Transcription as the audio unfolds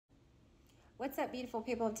What's up, beautiful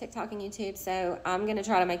people of TikTok and YouTube? So I'm going to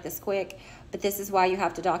try to make this quick, but this is why you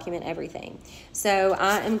have to document everything. So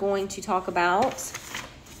I am going to talk about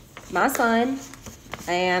my son,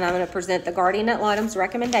 and I'm going to present the guardian ad litem's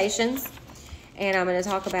recommendations, and I'm going to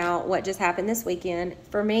talk about what just happened this weekend.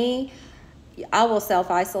 For me, I will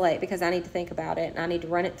self-isolate because I need to think about it. I need to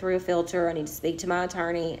run it through a filter. I need to speak to my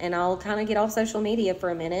attorney, and I'll kind of get off social media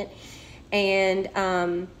for a minute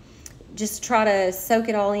and just try to soak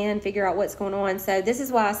it all in, figure out what's going on. So this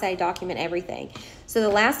is why I say document everything. So the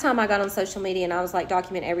last time I got on social media and I was like,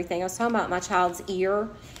 document everything, I was talking about my child's ear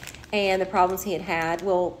and the problems he had had.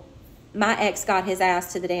 Well, my ex got his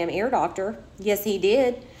ass to the damn ear doctor. Yes, he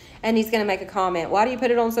did. And he's going to make a comment. Why do you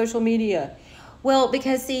put it on social media? Well,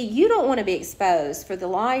 because, see, you don't want to be exposed for the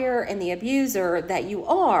liar and the abuser that you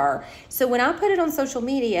are. So when I put it on social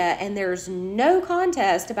media and there's no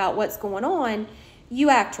contest about what's going on, you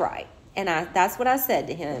act right. And that's what I said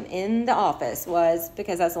to him in the office, was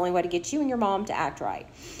because that's the only way to get you and your mom to act right.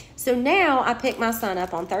 So now I picked my son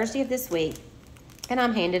up on Thursday of this week, and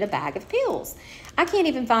I'm handed a bag of pills. I can't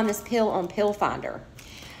even find this pill on Pill Finder.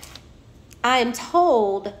 I am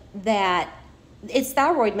told that it's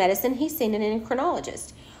thyroid medicine. He's seen an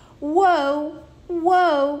endocrinologist. Whoa.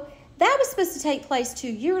 That was supposed to take place 2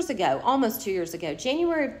 years ago, almost 2 years ago,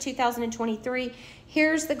 January of 2023.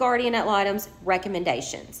 Here's the guardian ad litem's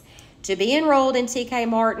recommendations. To be enrolled in TK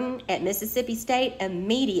Martin at Mississippi State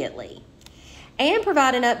immediately, and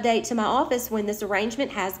provide an update to my office when this arrangement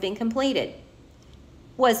has been completed.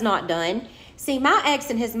 Was not done. See, my ex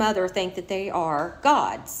and his mother think that they are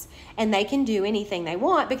gods and they can do anything they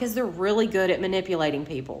want because they're really good at manipulating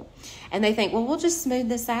people. And they think, well, we'll just smooth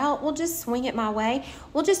this out. We'll just swing it my way.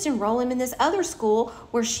 We'll just enroll him in this other school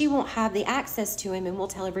where she won't have the access to him, and we'll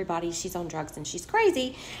tell everybody she's on drugs and she's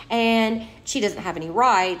crazy and she doesn't have any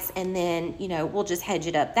rights, and then, we'll just hedge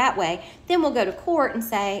it up that way. Then we'll go to court and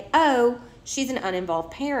say, oh, she's an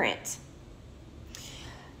uninvolved parent.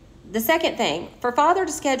 The second thing, for father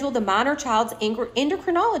to schedule the minor child's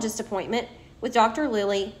endocrinologist appointment with Dr.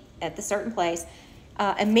 Lilly at the certain place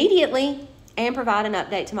immediately, and provide an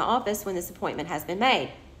update to my office when this appointment has been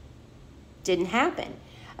made. Didn't happen.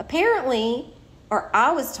 Apparently, or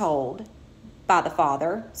I was told by the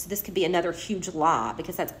father, so this could be another huge lie,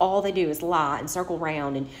 because that's all they do is lie and circle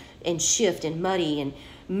around and shift and muddy and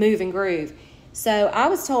move and groove. So I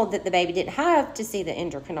was told that the baby didn't have to see the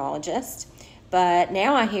endocrinologist. But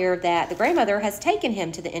now I hear that the grandmother has taken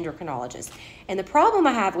him to the endocrinologist. And the problem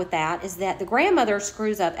I have with that is that the grandmother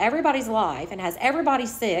screws up everybody's life and has everybody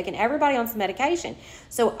sick and everybody on some medication.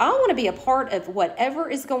 So I want to be a part of whatever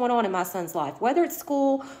is going on in my son's life, whether it's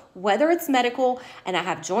school, whether it's medical, and I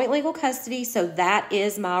have joint legal custody, so that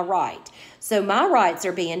is my right. So my rights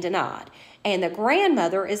are being denied. And the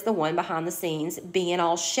grandmother is the one behind the scenes being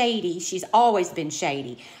all shady. She's always been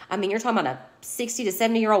shady. I mean, you're talking about a 60 to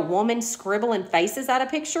 70-year-old woman scribbling faces out of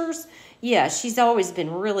pictures? Yeah, she's always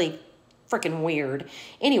been really freaking weird.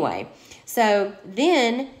 Anyway, so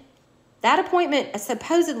then that appointment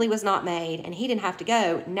supposedly was not made, and he didn't have to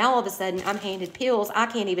go. Now all of a sudden I'm handed pills I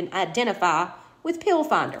can't even identify with Pill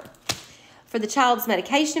Finder. For the child's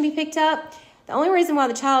medication to be picked up, the only reason why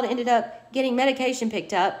the child ended up getting medication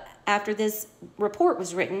picked up after this report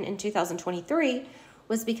was written in 2023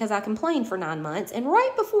 was because I complained for 9 months, and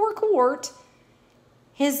right before court,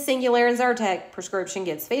 his Singular and Zyrtec prescription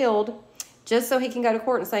gets filled just so he can go to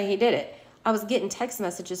court and say he did it. I was getting text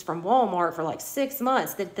messages from Walmart for like 6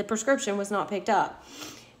 months that the prescription was not picked up.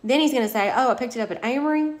 Then he's going to say, oh, I picked it up at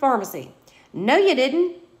Amory Pharmacy. No, you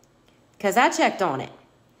didn't, because I checked on it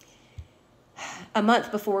a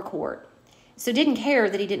month before court. So didn't care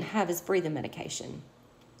that he didn't have his breathing medication.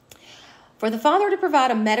 For the father to provide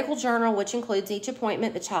a medical journal, which includes each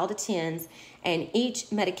appointment the child attends and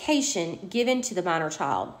each medication given to the minor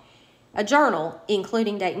child. A journal,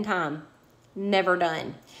 including date and time. Never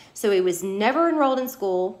done. So he was never enrolled in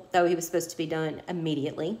school, though he was supposed to be done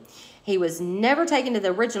immediately. He was never taken to the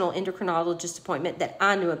original endocrinologist appointment that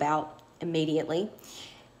I knew about immediately.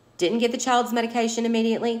 Didn't get the child's medication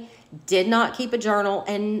immediately. Did not keep a journal.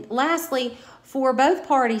 And lastly, for both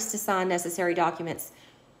parties to sign necessary documents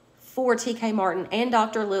for TK Martin and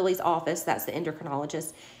Dr. Lilly's office, that's the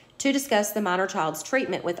endocrinologist, to discuss the minor child's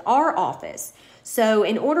treatment with our office. So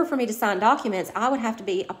in order for me to sign documents, I would have to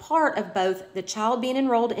be a part of both the child being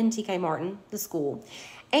enrolled in TK Martin, the school,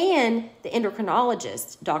 and the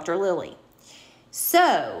endocrinologist, Dr. Lilly.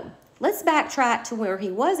 So let's backtrack to where he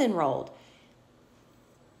was enrolled.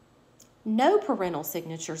 No parental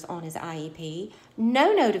signatures on his IEP,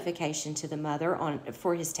 no notification to the mother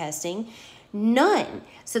for his testing, none.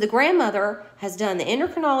 So the grandmother has done the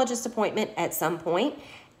endocrinologist appointment at some point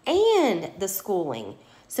and the schooling.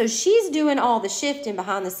 So she's doing all the shifting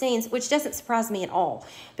behind the scenes, which doesn't surprise me at all.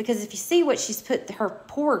 Because if you see what she's put her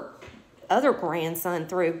poor other grandson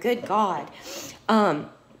through, good God.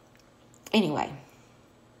 Anyway,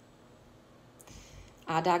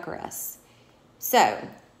 I digress. So,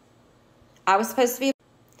 I was supposed to be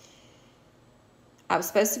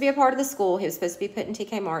a part of the school. He was supposed to be put in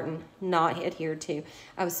TK Martin, not adhered to.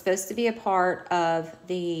 I was supposed to be a part of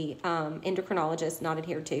the endocrinologist, not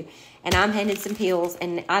adhered to. And I'm handed some pills,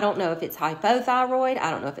 and I don't know if it's hypothyroid. I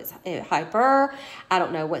don't know if it's hyper. I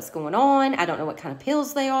don't know what's going on. I don't know what kind of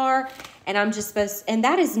pills they are. And I'm just supposed, and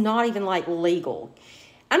that is not even like legal.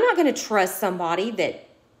 I'm not going to trust somebody that,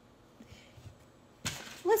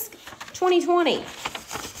 2020.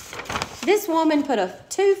 This woman put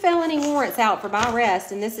 2 felony warrants out for my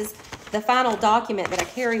arrest, and this is the final document that I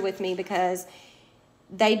carry with me because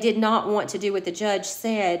they did not want to do what the judge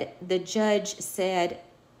said. The judge said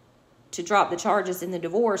to drop the charges in the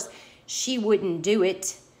divorce. She wouldn't do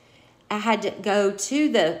it. I had to go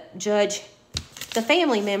to the judge, the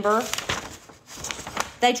family member.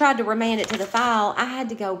 They tried to remand it to the file. I had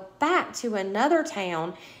to go back to another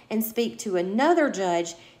town and speak to another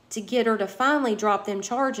judge to get her to finally drop them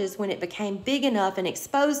charges when it became big enough and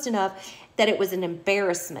exposed enough that it was an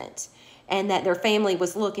embarrassment and that their family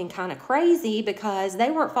was looking kind of crazy because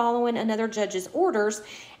they weren't following another judge's orders,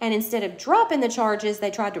 and instead of dropping the charges,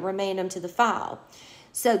 they tried to remand them to the file.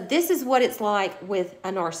 So this is what it's like with a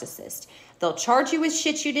narcissist. They'll charge you with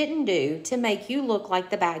shit you didn't do to make you look like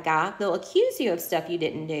the bad guy. They'll accuse you of stuff you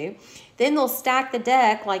didn't do. Then they'll stack the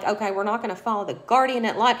deck like, okay, we're not going to follow the guardian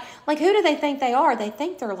ad litem. Like, who do they think they are? They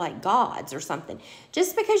think they're like gods or something.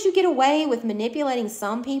 Just because you get away with manipulating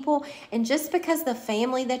some people, and just because the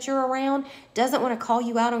family that you're around doesn't want to call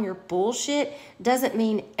you out on your bullshit, doesn't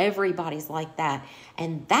mean everybody's like that.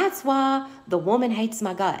 And that's why the woman hates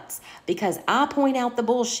my guts, because I point out the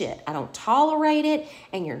bullshit. I don't tolerate it,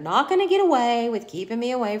 and you're not going to get away with keeping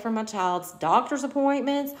me away from my child's doctor's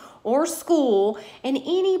appointments or school. And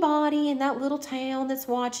anybody in that little town that's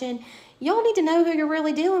watching, y'all need to know who you're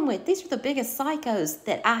really dealing with. These are the biggest psychos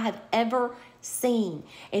that I have ever seen.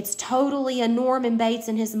 It's totally a Norman Bates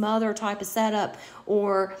and his mother type of setup,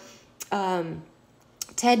 or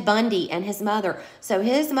Ted Bundy and his mother. So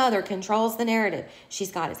his mother controls the narrative.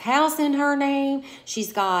 She's got his house in her name.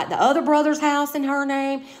 She's got the other brother's house in her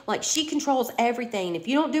name. Like, she controls everything. If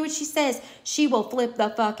you don't do what she says, she will flip the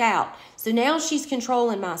fuck out. So now she's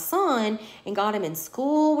controlling my son and got him in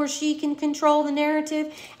school where she can control the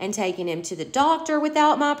narrative, and taking him to the doctor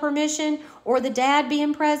without my permission or the dad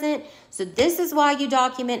being present. So this is why you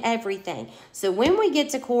document everything. So when we get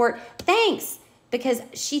to court, thanks. Because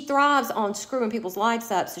she thrives on screwing people's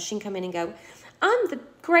lives up so she can come in and go, I'm the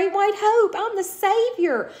great white hope. I'm the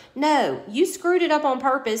savior. No, you screwed it up on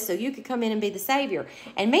purpose so you could come in and be the savior.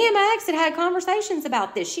 And me and my ex had conversations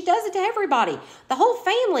about this. She does it to everybody. The whole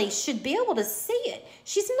family should be able to see it.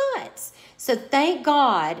 She's nuts. So thank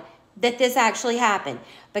God that this actually happened.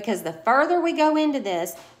 Because the further we go into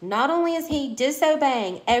this, not only is he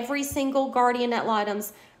disobeying every single guardian ad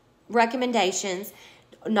litem's recommendations,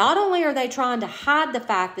 not only are they trying to hide the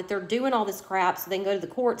fact that they're doing all this crap so they can go to the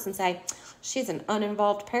courts and say, she's an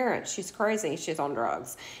uninvolved parent. She's crazy. She's on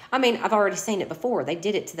drugs. I mean, I've already seen it before. They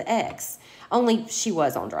did it to the ex. Only she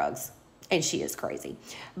was on drugs, and she is crazy.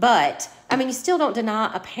 But, I mean, you still don't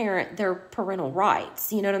deny a parent their parental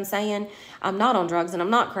rights. You know what I'm saying? I'm not on drugs, and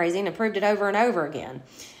I'm not crazy, and I proved it over and over again.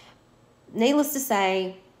 Needless to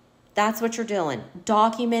say, that's what you're doing.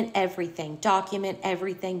 Document everything. Document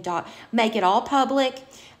everything. Make it all public.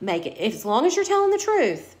 Make it, as long as you're telling the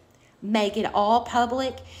truth, make it all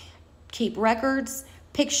public. Keep records,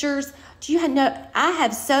 pictures. I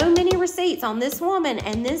have so many receipts on this woman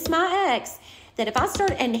and this my ex that if I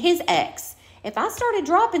started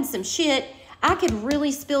dropping some shit, I could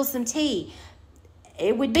really spill some tea.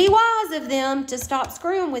 It would be wise of them to stop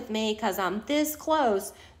screwing with me, because I'm this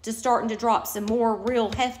close to starting to drop some more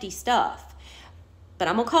real hefty stuff. But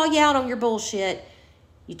I'm going to call you out on your bullshit.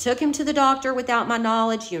 You took him to the doctor without my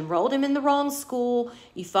knowledge. You enrolled him in the wrong school.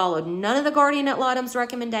 You followed none of the guardian ad litem's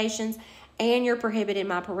recommendations, and you're prohibiting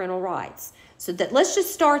my parental rights. So let's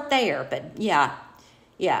just start there. But yeah.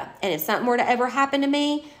 And if something were to ever happen to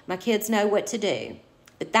me, my kids know what to do.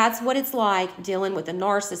 But that's what it's like dealing with a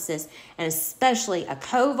narcissist, and especially a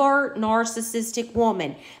covert narcissistic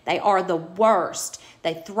woman. They are the worst.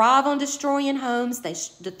 They thrive on destroying homes. They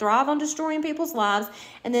thrive on destroying people's lives.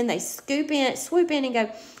 And then they swoop in and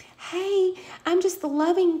go, hey, I'm just the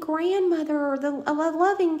loving grandmother or the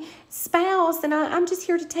loving spouse, and I'm just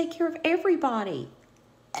here to take care of everybody.